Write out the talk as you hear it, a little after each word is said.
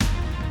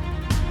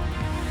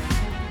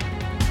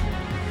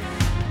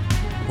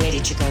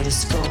did you go to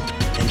school?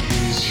 And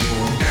here's your...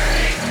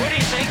 What do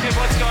you think of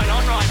what's going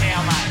on right now,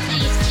 mate?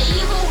 These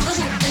evil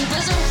little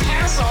invisible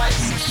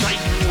parasites.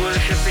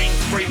 Satan-worshipping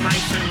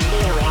Freemason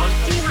moron.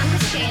 Do you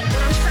understand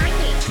what I'm saying?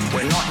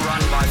 We're not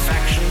run by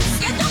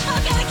factions. Get the fuck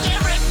out of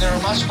camera! There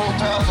are much more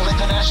powerful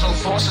international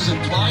forces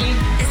in play.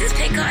 Is this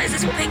pink eye? Is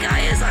this what pink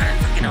eye is? I don't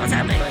fucking know what's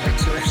happening.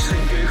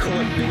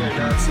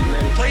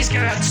 Please go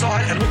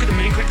outside and look at the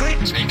moon quickly.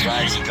 It's been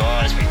crazy,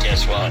 guys, but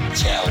guess what?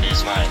 It's how it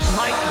is, mate.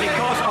 Mate,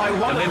 because I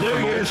want to do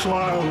you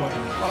slowly.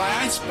 Well,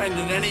 I ain't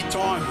spending any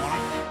time on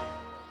it.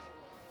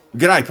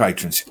 G'day,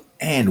 patrons,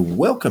 and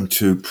welcome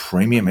to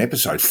Premium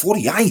Episode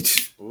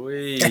 48.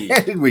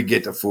 How did we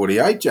get to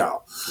 48,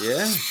 Joel?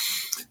 Yeah.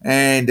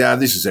 And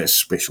this is our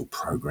special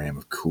program,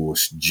 of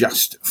course,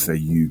 just for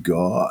you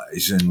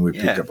guys. And we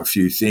picked up a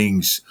few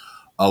things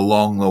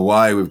along the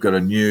way. We've got a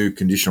new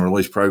conditional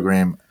release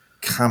program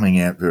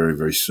coming out very,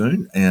 very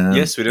soon.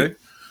 Yes, we do.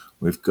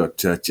 We've got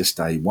just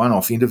a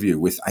one-off interview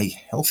with a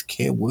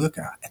healthcare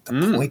worker at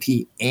the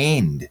pointy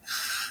end.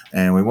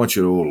 And we want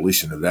you to all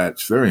listen to that.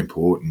 It's very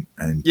important.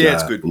 And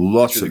it's good.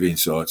 Lots of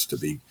insights to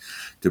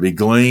be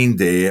gleaned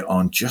there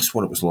on just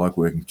what it was like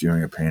working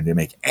during a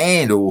pandemic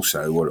and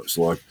also what it was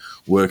like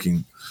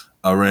working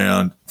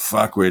around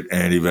fuckwit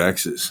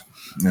anti-vaxxers.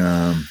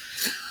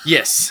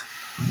 Yes.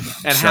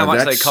 And so how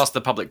much they cost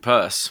the public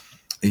purse.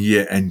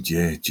 Yeah, and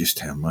just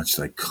how much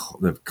they've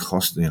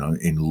cost,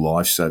 in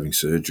life-saving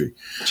surgery.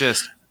 So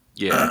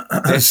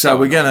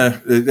we're going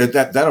to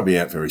that'll be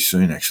out very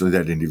soon, actually.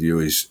 That interview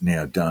is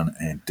now done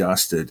and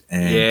dusted,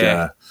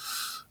 and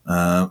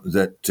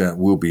that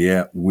will be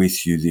out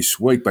with you this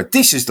week. But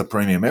this is the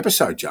premium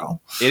episode,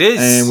 Joel. It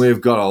is. And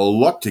we've got a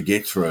lot to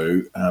get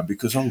through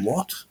because a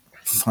lot,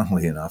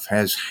 funnily enough,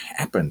 has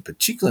happened,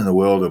 particularly in the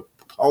world of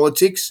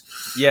politics.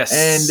 Yes.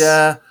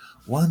 And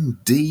one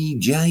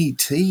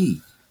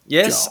DJT.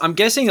 Yes, I'm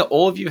guessing that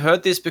all of you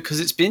heard this because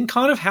it's been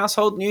kind of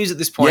household news at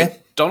this point. Yeah,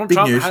 Donald big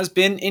Trump news. has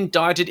been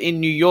indicted in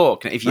New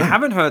York. Now, if you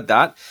haven't heard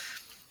that,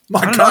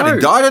 My God,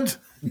 indicted?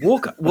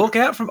 walk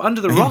out from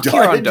under the rock Indicted,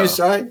 you're under. you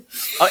say?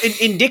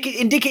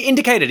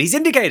 Indicated. He's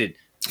indicated.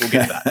 We'll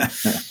get that.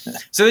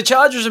 So the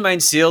charges remain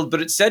sealed,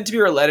 but it's said to be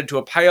related to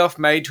a payoff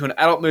made to an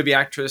adult movie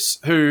actress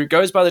who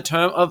goes by the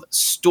term of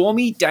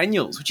Stormy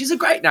Daniels, which is a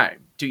great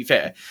name, to be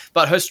fair.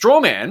 But her straw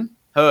man,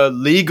 her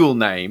legal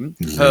name,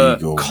 her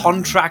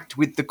contract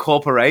with the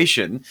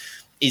corporation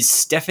is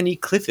Stephanie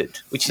Clifford,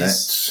 which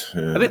is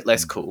a bit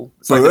less cool.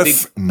 It's like a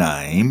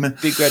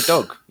big red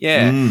dog.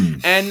 Yeah.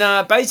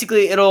 And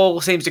basically it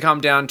all seems to come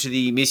down to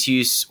the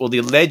misuse or the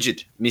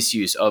alleged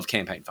misuse of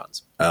campaign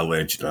funds.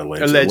 Alleged.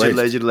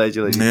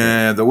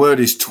 Yeah, the word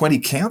is 20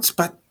 counts,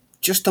 but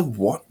just of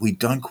what we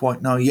don't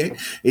quite know yet.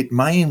 It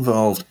may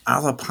involve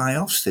other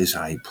payoffs. There's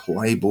a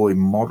Playboy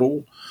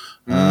model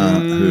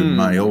who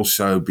may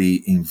also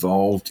be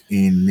involved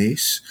in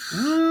this.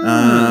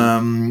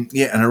 And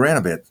around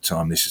about the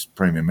time this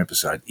premium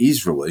episode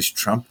is released,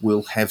 Trump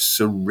will have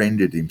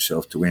surrendered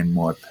himself to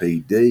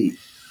NYPD.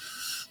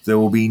 There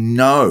will be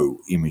no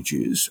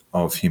images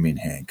of him in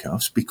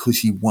handcuffs because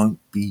he won't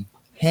be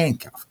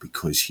handcuffed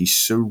because he's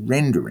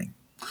surrendering.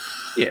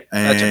 Yeah,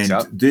 that checks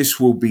out. And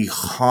this will be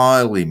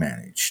highly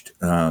managed,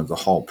 the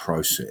whole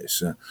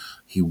process.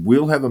 He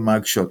will have a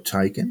mugshot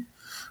taken,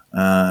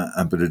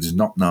 but it is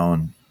not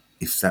known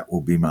if that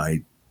will be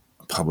made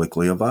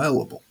publicly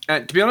available.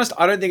 And to be honest,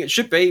 I don't think it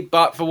should be,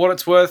 but for what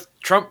it's worth,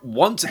 Trump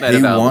wants it made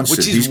available, which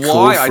is He's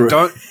why I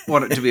don't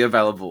want it to be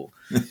available.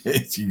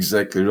 It's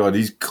exactly right.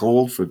 He's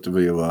called for it to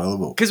be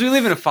available. Because we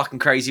live in a fucking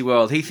crazy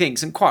world. He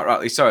thinks, and quite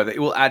rightly so, that it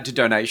will add to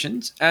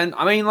donations. And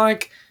I mean,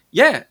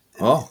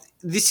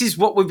 this is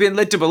what we've been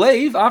led to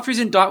believe. After his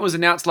indictment was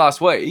announced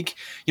last week,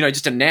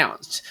 just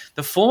announced,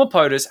 the former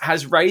POTUS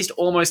has raised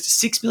almost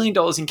 $6 million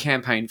in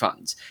campaign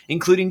funds,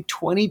 including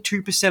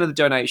 22% of the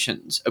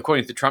donations,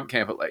 according to the Trump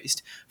camp at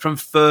least, from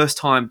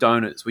first-time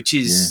donors, which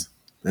is...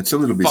 that's a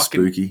little bit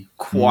spooky.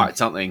 Quite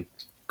something.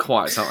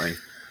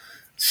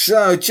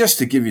 So just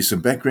to give you some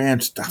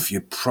background, stuff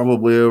you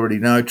probably already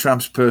know,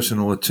 Trump's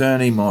personal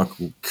attorney,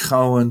 Michael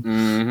Cohen,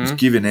 has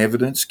given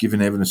evidence to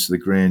the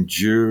grand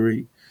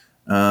jury,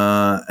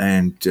 that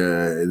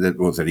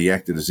he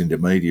acted as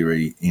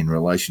intermediary in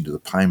relation to the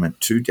payment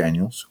to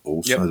Daniels,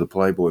 also the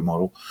Playboy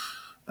model,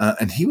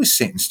 and he was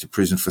sentenced to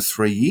prison for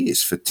 3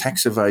 years for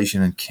tax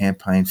evasion and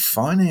campaign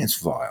finance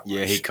violations.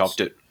 Yeah, he copped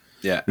it.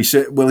 Yeah, he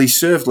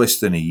served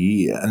less than a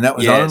year, and that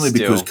was only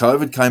because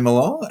COVID came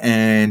along,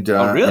 and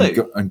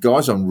and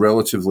guys on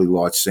relatively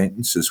light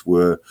sentences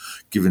were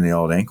given the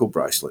old ankle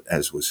bracelet,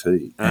 as was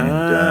he,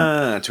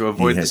 to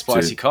avoid the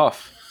spicy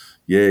cough.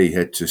 Yeah, he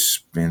had to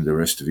spend the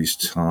rest of his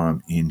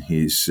time in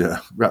his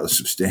rather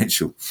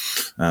substantial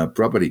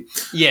property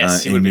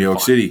in New York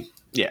City.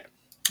 Yeah.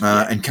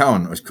 And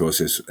Cohen, of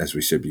course, as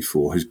we said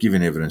before, has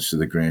given evidence to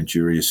the grand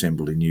jury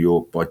assembled in New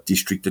York by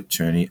District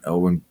Attorney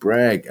Alvin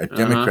Bragg, a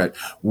Democrat.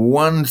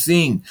 One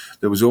thing,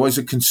 there was always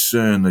a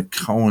concern that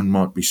Cohen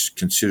might be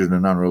considered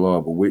an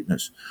unreliable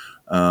witness,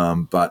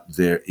 but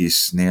there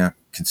is now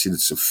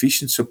considered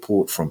sufficient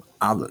support from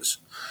others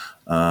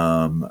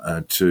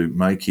to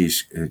make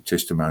his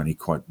testimony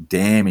quite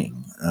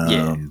damning.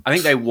 I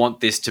think they want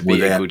this to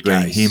be a good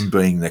case. Him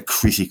being the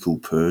critical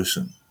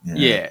person.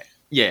 Yeah.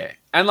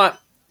 And like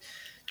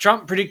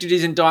Trump predicted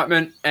his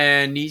indictment,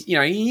 and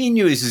he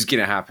knew this was going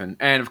to happen.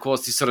 And of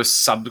course, this sort of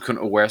subsequent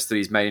arrest that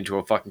he's made into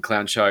a fucking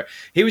clown show.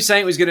 He was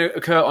saying it was going to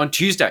occur on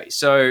Tuesday.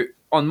 So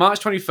on March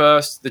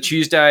 21st, the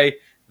Tuesday,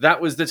 that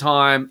was the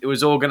time it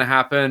was all going to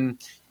happen.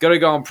 Got to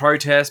go and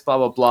protest, blah,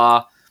 blah,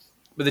 blah.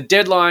 But the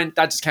deadline,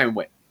 that just came and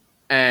went.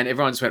 And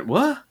everyone just went,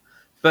 what?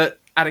 But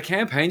at a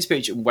campaign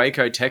speech in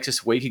Waco,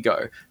 Texas a week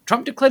ago,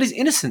 Trump declared his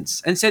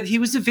innocence and said he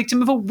was the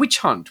victim of a witch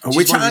hunt,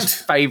 which is one of his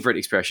favourite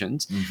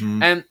expressions,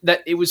 and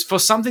that it was for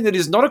something that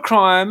is not a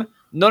crime,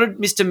 not a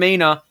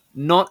misdemeanor,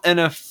 not an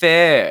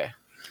affair.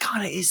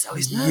 Kind of is, though,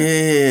 isn't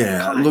it?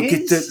 Yeah. Look,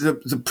 at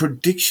the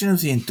prediction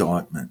of the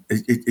indictment,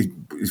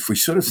 if we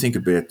sort of think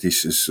about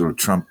this as sort of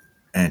Trump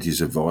and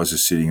his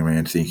advisors sitting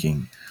around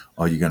thinking,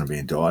 oh, you're going to be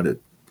indicted,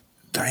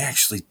 they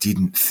actually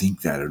didn't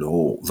think that at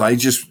all. They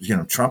just,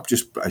 Trump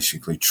just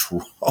basically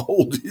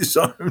trolled his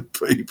own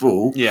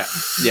people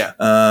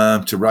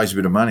to raise a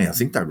bit of money. I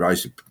think they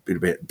raised a bit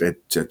about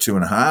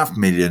 $2.5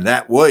 million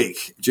that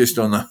week just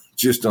on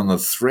the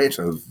threat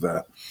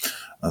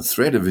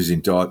of his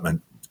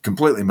indictment,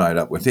 completely made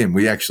up with him.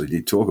 We actually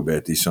did talk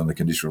about this on the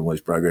conditional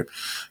release program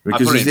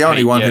because he's the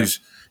only one who's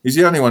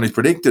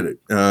predicted it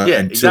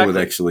until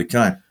it actually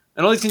came.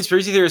 And all these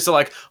conspiracy theorists are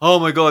like, oh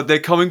my God, they're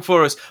coming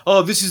for us.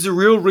 Oh, this is the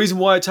real reason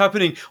why it's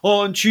happening.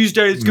 Oh, on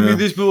Tuesday it's going to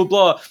be this, blah,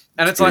 blah, blah.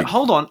 And it's like,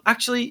 hold on.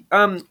 Actually,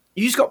 you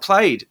just got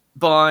played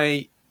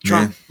by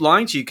Trump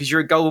lying to you because you're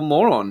a gullible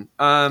moron.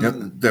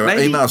 There are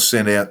emails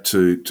sent out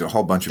to a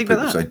whole bunch of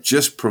people saying,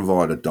 just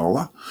provide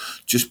 $1,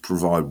 just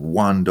provide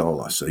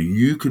 $1 so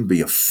you can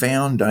be a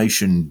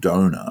foundation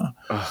donor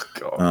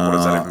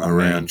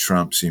around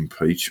Trump's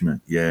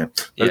impeachment. Yeah.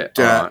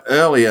 But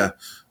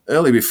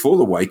early before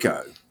the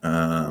Waco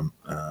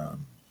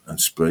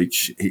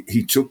speech,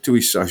 he took to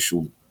his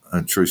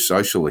true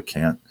social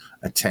account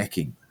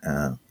attacking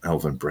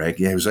Alvin Bragg.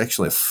 Yeah, it was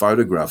actually a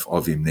photograph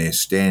of him there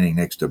standing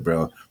next to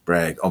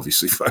Bragg,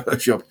 obviously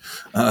photoshopped,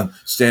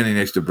 standing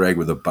next to Bragg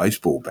with a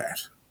baseball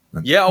bat.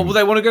 Yeah, well,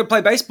 they want to go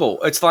play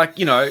baseball. It's like,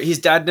 his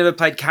dad never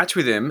played catch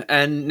with him,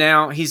 and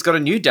now he's got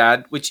a new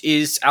dad, which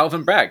is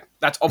Alvin Bragg.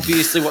 That's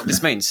obviously what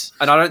this means.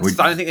 And I don't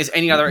think there's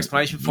any other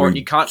explanation for it.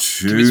 You can't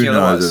convince me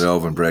otherwise. Know that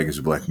Alvin Bragg is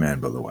a black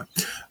man, by the way.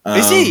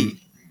 Is he?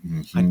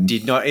 I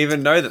did not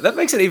even know that. That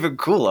makes it even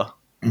cooler.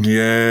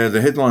 Yeah,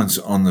 the headlines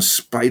on the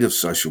spate of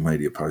social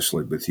media posts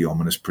led with the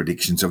ominous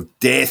predictions of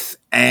death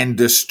and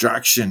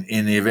destruction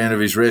in the event of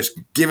his arrest.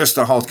 Give us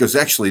the whole, because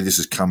actually this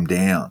has come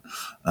down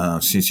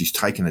since he's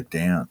taken it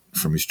down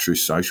from his True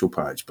Social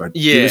page. But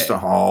give us the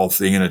whole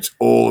thing and it's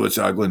all of its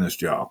ugliness,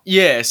 Joel.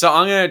 Yeah, so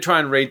I'm going to try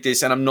and read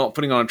this, and I'm not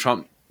putting on a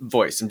Trump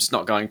voice. I'm just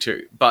not going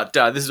to. But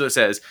this is what it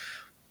says.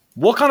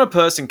 What kind of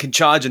person can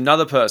charge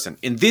another person,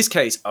 in this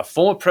case, a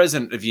former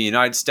president of the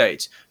United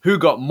States, who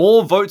got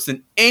more votes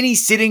than any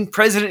sitting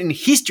president in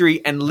history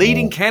and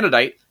leading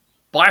candidate,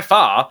 by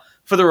far,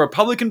 for the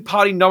Republican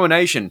Party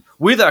nomination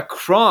with a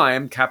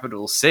crime,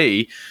 capital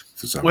C,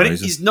 when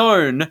it is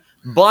known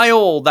by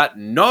all that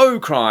no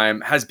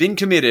crime has been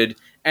committed,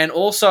 and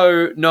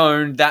also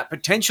known that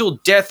potential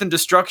death and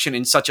destruction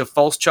in such a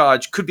false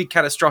charge could be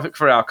catastrophic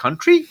for our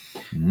country?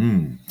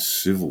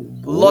 Civil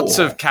war. Lots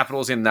of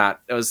capitals in that.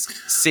 It was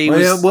C.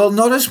 Well,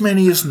 not as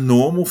many as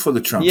normal for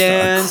the Trump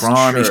stuff.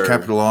 Crime is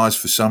capitalised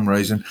for some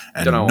reason,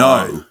 and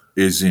no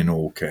is in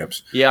all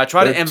caps. Yeah, I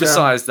try to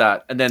emphasise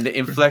that, and then the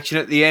inflection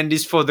at the end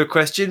is for the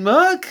question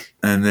mark.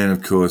 And then,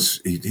 of course,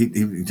 he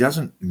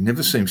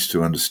never seems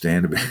to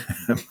understand about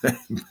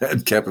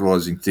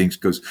capitalising things,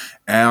 because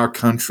our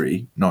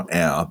country, not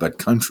our, but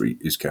country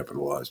is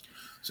capitalised.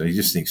 So he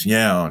just thinks,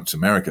 it's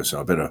America, so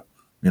I better,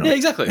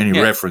 exactly. Any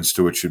reference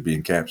to it should be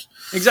in caps.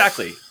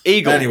 Exactly.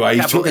 Eagle. Anyway,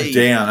 he took it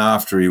down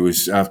after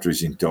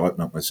his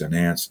indictment was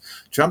announced.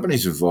 Trump and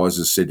his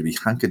advisors said to be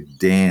hunkered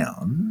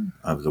down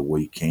over the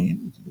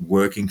weekend,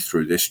 working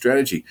through their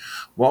strategy.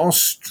 While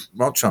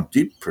Trump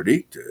did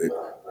predict it,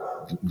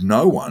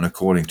 no one,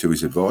 according to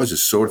his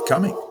advisors, saw it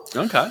coming.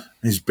 Okay.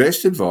 His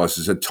best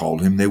advisors had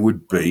told him there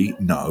would be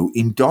no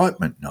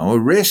indictment, no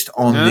arrest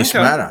on this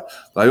matter.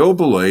 They all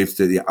believed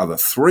that the other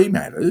three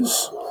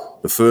matters,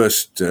 the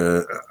first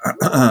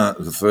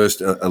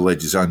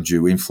alleges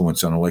undue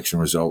influence on election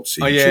results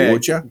in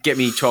Georgia. Get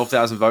me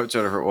 12,000 votes,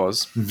 whatever it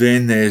was.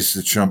 Then there's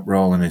the Trump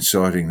role in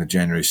inciting the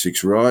January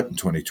 6th riot in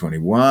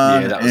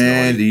 2021.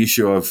 And the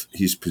issue of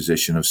his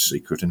possession of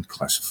secret and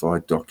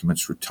classified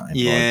documents retained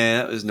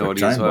that was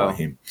naughty as well. By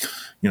him.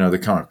 The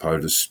current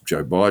POTUS,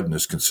 Joe Biden,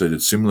 has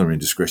considered similar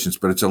indiscretions,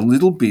 but it's a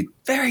little bit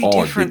very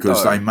odd different,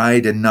 because though. They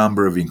made a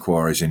number of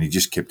inquiries and he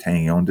just kept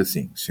hanging on to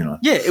things,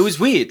 Yeah, it was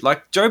weird.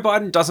 Like, Joe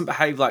Biden doesn't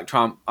behave like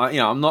Trump.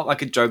 I'm not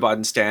like a Joe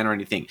Biden stan or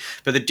anything,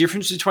 but the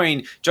difference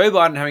between Joe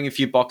Biden having a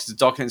few boxes of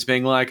documents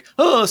being like,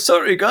 oh,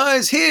 sorry,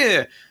 guys,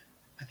 here,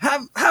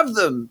 Have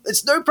them.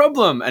 It's no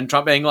problem. And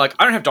Trump being like,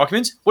 I don't have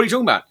documents. What are you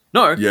talking about?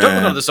 No, don't look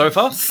under the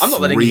sofa. I'm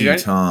not letting you go.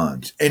 3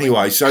 times.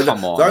 Anyway, so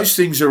those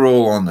things are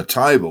all on the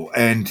table.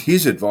 And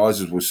his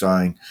advisors were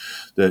saying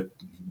that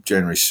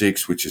January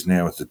 6th, which is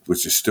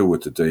still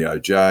with the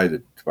DOJ,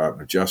 the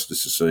Department of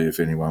Justice, to see if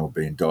anyone will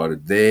be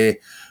indicted there,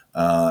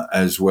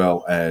 as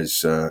well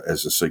as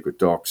the secret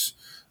docs,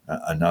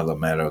 another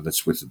matter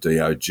that's with the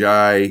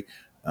DOJ.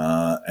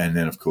 And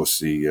then, of course,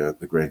 the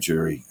grand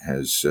jury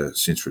has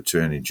since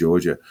returned in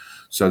Georgia.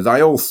 So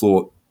they all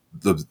thought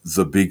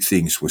the big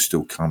things were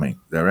still coming.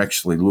 They're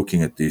actually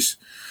looking at this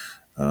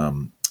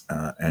and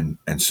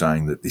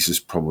saying that this is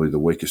probably the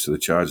weakest of the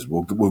charges.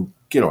 We'll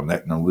get on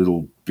that in a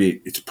little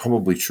bit. It's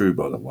probably true,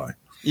 by the way.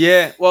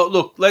 Yeah, well,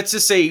 look, let's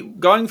just see.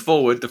 Going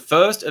forward, the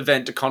first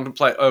event to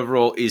contemplate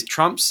overall is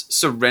Trump's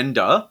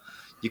surrender,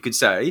 you could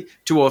say,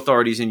 to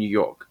authorities in New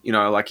York. You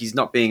know, like he's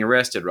not being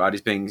arrested, right?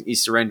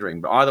 He's surrendering.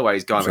 But either way,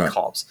 he's going with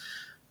cops.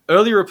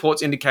 Earlier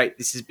reports indicate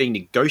this is being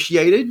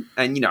negotiated.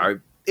 And, you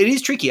know, it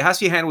is tricky. It has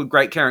to be handled with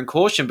great care and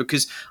caution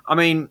because, I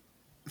mean,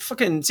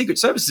 fucking Secret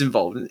Service is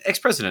involved,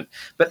 ex-president.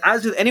 But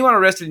as with anyone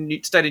arrested in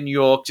the state of New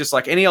York, just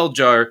like any old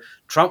Joe,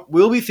 Trump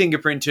will be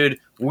fingerprinted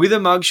with a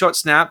mugshot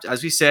snapped,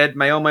 as we said,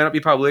 may or may not be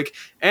public.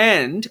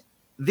 And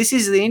this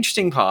is the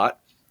interesting part.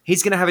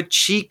 He's going to have a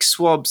cheek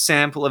swab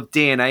sample of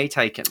DNA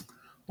taken.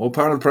 All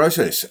part of the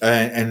process.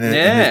 And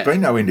there's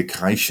been no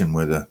indication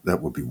whether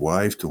that would be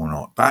waived or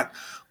not. But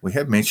we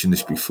have mentioned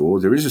this before.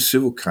 There is a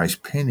civil case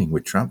pending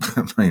with Trump.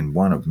 I mean,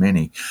 one of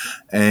many.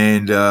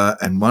 And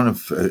one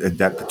of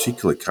that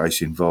particular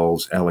case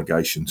involves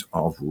allegations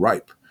of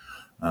rape,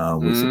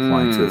 with the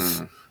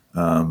plaintiff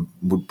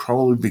would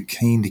probably be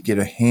keen to get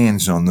her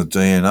hands on the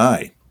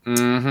DNA.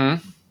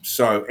 Mm-hmm.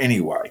 So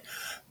anyway,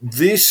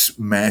 this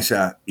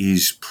matter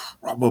is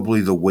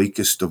probably the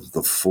weakest of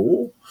the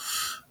 4.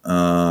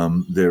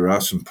 There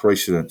are some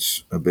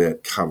precedents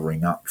about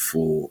covering up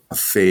for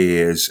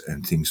affairs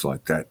and things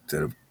like that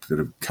have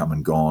come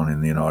and gone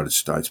in the United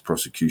States,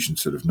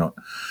 prosecutions that have not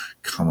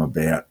come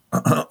about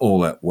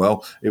all that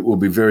well. It will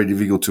be very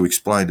difficult to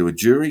explain to a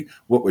jury.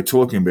 What we're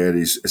talking about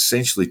is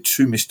essentially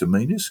 2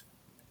 misdemeanors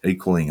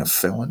equaling a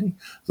felony.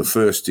 The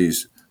first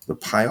is the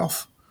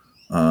payoff,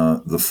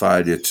 the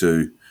failure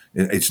to,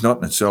 it's not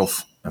in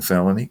itself a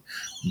felony,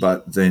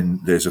 but then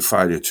there's a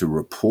failure to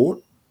report.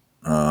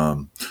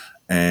 And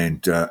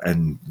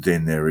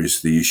then there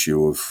is the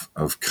issue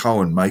of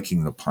Cohen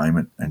making the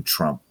payment and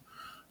Trump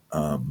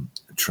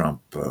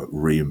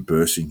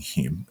reimbursing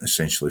him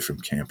essentially from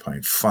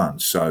campaign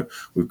funds. So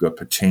we've got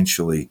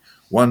potentially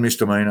 1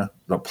 misdemeanor,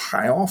 the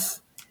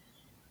payoff,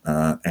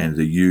 and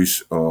the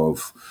use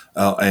of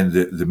and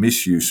the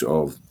misuse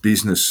of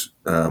business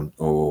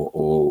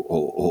or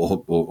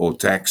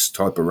tax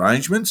type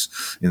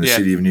arrangements in the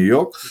city of New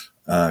York.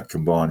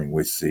 Combining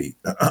with the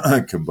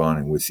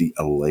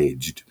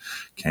alleged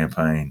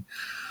campaign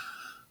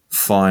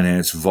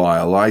finance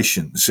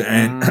violations,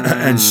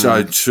 and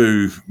so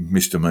 2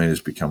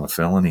 misdemeanors become a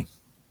felony.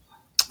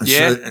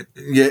 Yeah,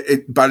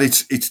 but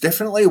it's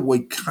definitely a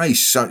weak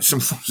case. So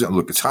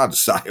look, it's hard to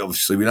say.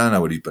 Obviously, we don't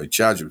know what he's been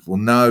charged with. We'll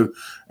know.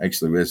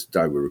 Actually, as the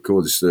day we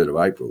record, this 3rd of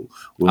April,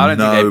 we'll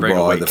know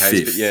by the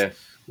 5th. But yeah.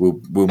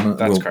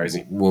 That's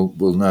crazy.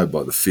 We'll know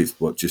by the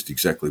 5th just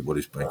exactly what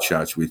he's been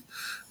charged with.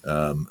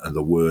 And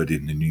the word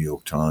in the New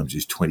York Times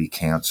is 20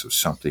 counts of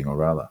something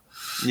or other.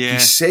 Yeah.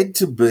 He's said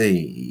to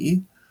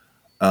be,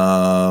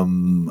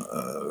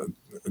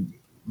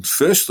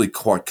 firstly,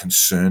 quite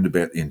concerned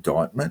about the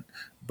indictment,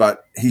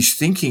 but he's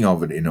thinking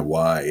of it in a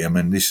way. I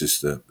mean, this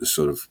is the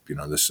sort of, you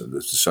know, the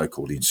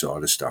so-called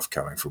insider stuff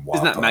coming from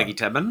Wild. Isn't that Maggie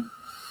Tubman?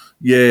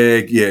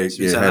 Yeah,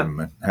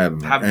 Haberman.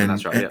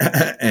 That's right.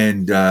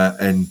 Yeah.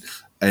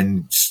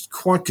 And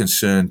quite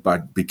concerned,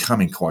 but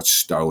becoming quite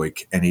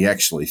stoic. And he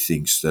actually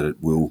thinks that it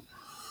will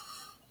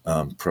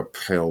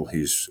propel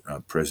his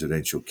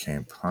presidential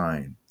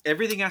campaign.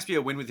 Everything has to be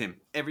a win with him.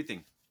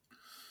 Everything.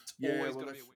 Yeah, Always got to be a win.